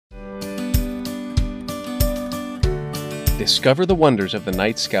Discover the wonders of the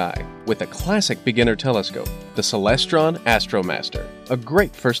night sky with a classic beginner telescope, the Celestron AstroMaster, a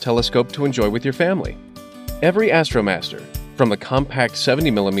great first telescope to enjoy with your family. Every AstroMaster, from the compact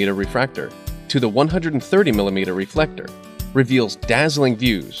 70mm refractor to the 130mm reflector, reveals dazzling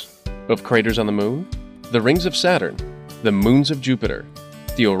views of craters on the Moon, the rings of Saturn, the moons of Jupiter,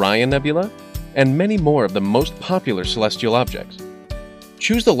 the Orion Nebula, and many more of the most popular celestial objects.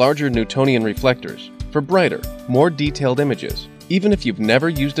 Choose the larger Newtonian reflectors for brighter, more detailed images. Even if you've never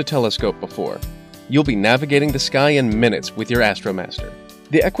used a telescope before, you'll be navigating the sky in minutes with your AstroMaster.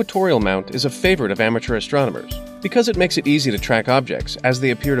 The equatorial mount is a favorite of amateur astronomers because it makes it easy to track objects as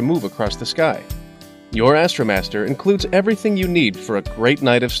they appear to move across the sky. Your AstroMaster includes everything you need for a great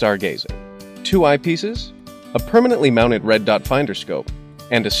night of stargazing. 2 eyepieces, a permanently mounted red dot finder scope,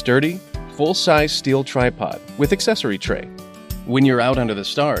 and a sturdy, full-size steel tripod with accessory tray. When you're out under the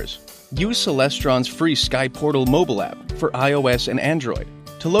stars, use Celestron's free Sky Portal mobile app for iOS and Android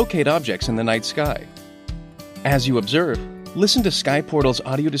to locate objects in the night sky. As you observe, listen to Sky Portal's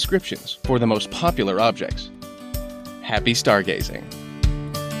audio descriptions for the most popular objects. Happy stargazing!